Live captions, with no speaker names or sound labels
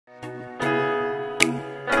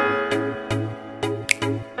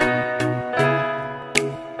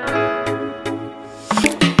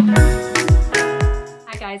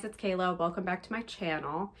Kayla. Welcome back to my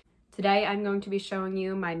channel. Today I'm going to be showing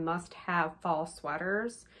you my must-have fall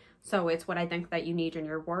sweaters. So it's what I think that you need in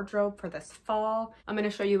your wardrobe for this fall. I'm going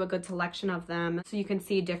to show you a good selection of them so you can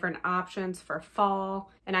see different options for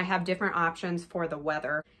fall, and I have different options for the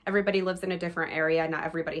weather. Everybody lives in a different area. Not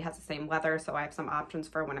everybody has the same weather, so I have some options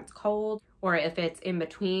for when it's cold, or if it's in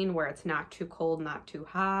between where it's not too cold, not too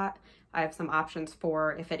hot. I have some options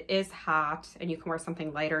for if it is hot and you can wear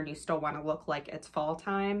something lighter and you still want to look like it's fall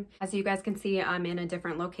time. As you guys can see, I'm in a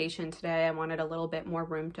different location today. I wanted a little bit more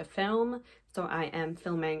room to film, so I am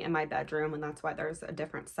filming in my bedroom, and that's why there's a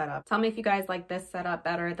different setup. Tell me if you guys like this setup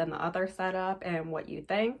better than the other setup and what you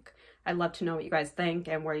think. I'd love to know what you guys think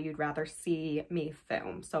and where you'd rather see me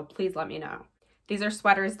film, so please let me know. These are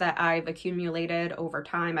sweaters that I've accumulated over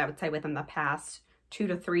time, I would say within the past 2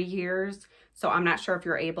 to 3 years. So I'm not sure if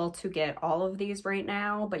you're able to get all of these right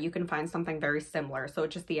now, but you can find something very similar. So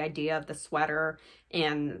it's just the idea of the sweater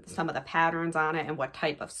and some of the patterns on it and what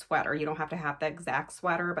type of sweater. You don't have to have the exact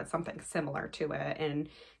sweater, but something similar to it. And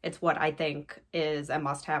it's what I think is a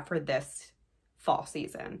must-have for this fall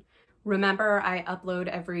season. Remember, I upload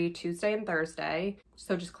every Tuesday and Thursday,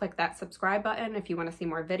 so just click that subscribe button if you want to see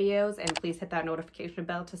more videos, and please hit that notification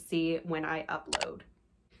bell to see when I upload.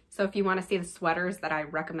 So if you want to see the sweaters that I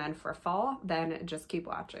recommend for fall, then just keep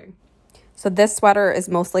watching. So this sweater is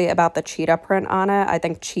mostly about the cheetah print on it. I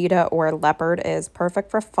think cheetah or leopard is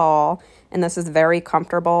perfect for fall, and this is very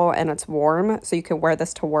comfortable and it's warm, so you can wear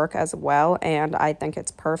this to work as well, and I think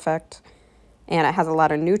it's perfect. And it has a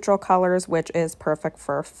lot of neutral colors, which is perfect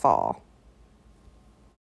for fall.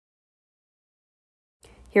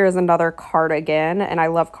 Here is another cardigan, and I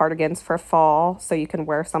love cardigans for fall, so you can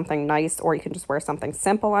wear something nice or you can just wear something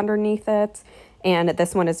simple underneath it. And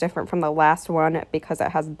this one is different from the last one because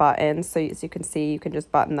it has buttons, so as you can see, you can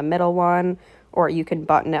just button the middle one, or you can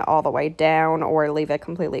button it all the way down or leave it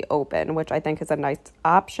completely open, which I think is a nice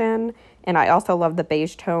option. And I also love the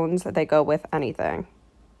beige tones. They go with anything.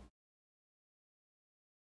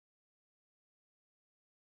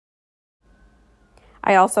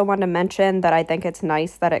 I also want to mention that I think it's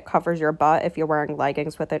nice that it covers your butt if you're wearing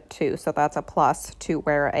leggings with it too, so that's a plus to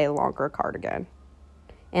wear a longer cardigan.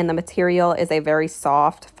 And the material is a very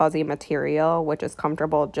soft, fuzzy material, which is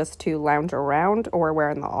comfortable just to lounge around or wear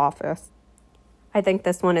in the office. I think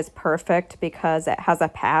this one is perfect because it has a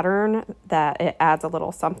pattern that it adds a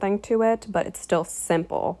little something to it, but it's still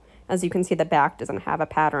simple. As you can see, the back doesn't have a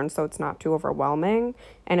pattern, so it's not too overwhelming.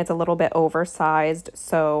 And it's a little bit oversized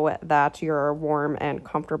so that you're warm and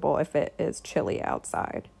comfortable if it is chilly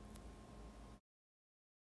outside.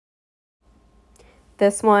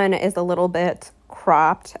 This one is a little bit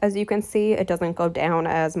cropped, as you can see. It doesn't go down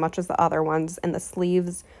as much as the other ones, and the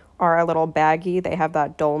sleeves are a little baggy. They have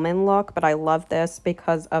that dolman look, but I love this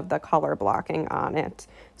because of the color blocking on it.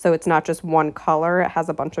 So it's not just one color, it has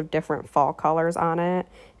a bunch of different fall colors on it.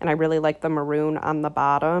 And I really like the maroon on the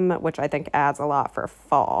bottom, which I think adds a lot for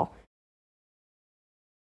fall.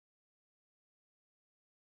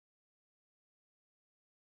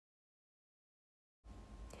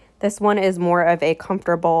 This one is more of a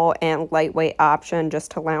comfortable and lightweight option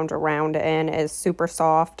just to lounge around in. It is super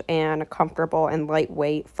soft and comfortable and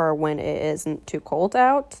lightweight for when it isn't too cold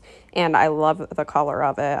out. And I love the color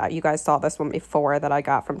of it. You guys saw this one before that I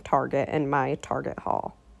got from Target in my Target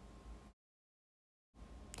haul.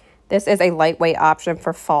 This is a lightweight option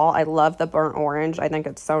for fall. I love the burnt orange. I think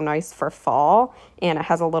it's so nice for fall, and it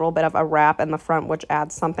has a little bit of a wrap in the front, which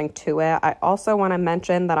adds something to it. I also want to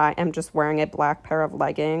mention that I am just wearing a black pair of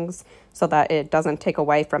leggings so that it doesn't take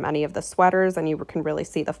away from any of the sweaters, and you can really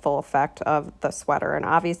see the full effect of the sweater. And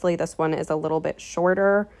obviously this one is a little bit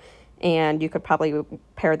shorter, and you could probably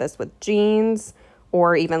pair this with jeans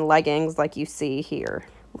or even leggings like you see here.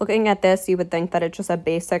 Looking at this, you would think that it's just a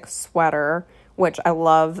basic sweater, which I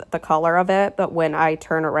love the color of it, but when I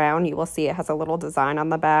turn around, you will see it has a little design on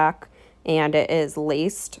the back, and it is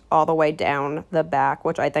laced all the way down the back,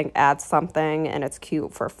 which I think adds something, and it's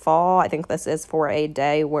cute for fall. I think this is for a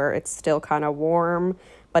day where it's still kind of warm,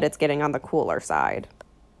 but it's getting on the cooler side.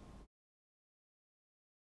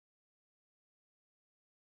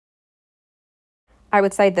 I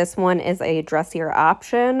would say this one is a dressier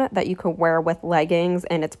option that you can wear with leggings,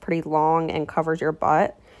 and it's pretty long and covers your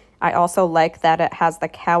butt. I also like that it has the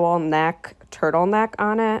cowl neck turtleneck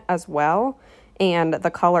on it as well, and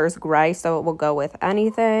the color is gray, so it will go with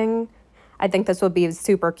anything. I think this would be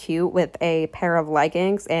super cute with a pair of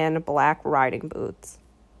leggings and black riding boots.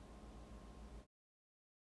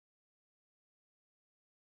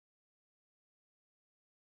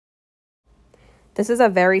 This is a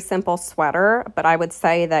very simple sweater, but I would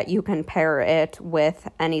say that you can pair it with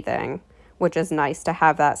anything. which is nice to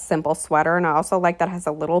have that simple sweater. And I also like that it has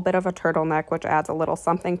a little bit of a turtleneck, which adds a little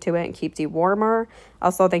something to it and keeps you warmer. I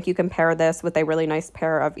also think you can pair this with a really nice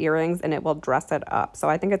pair of earrings and it will dress it up. So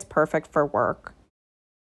I think it's perfect for work.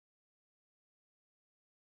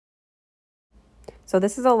 So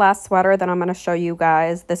this is the last sweater that I'm going to show you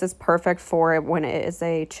guys. This is perfect for when it is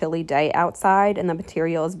a chilly day outside and the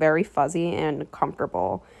material is very fuzzy and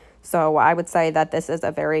comfortable. So I would say that this is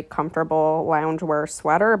a very comfortable loungewear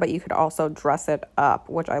sweater, but you could also dress it up,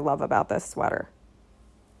 which I love about this sweater.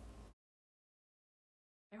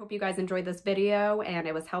 I hope you guys enjoyed this video and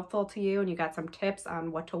it was helpful to you and you got some tips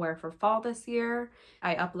on what to wear for fall this year.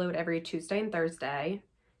 I upload every Tuesday and Thursday.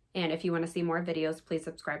 And if you want to see more videos, please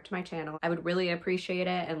subscribe to my channel. I would really appreciate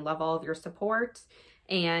it and love all of your support.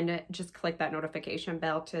 And just click that notification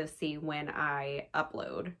bell to see when I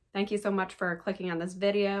upload. Thank you so much for clicking on this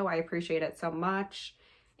video. I appreciate it so much.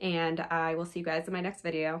 And I will see you guys in my next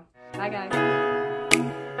video. Bye, guys.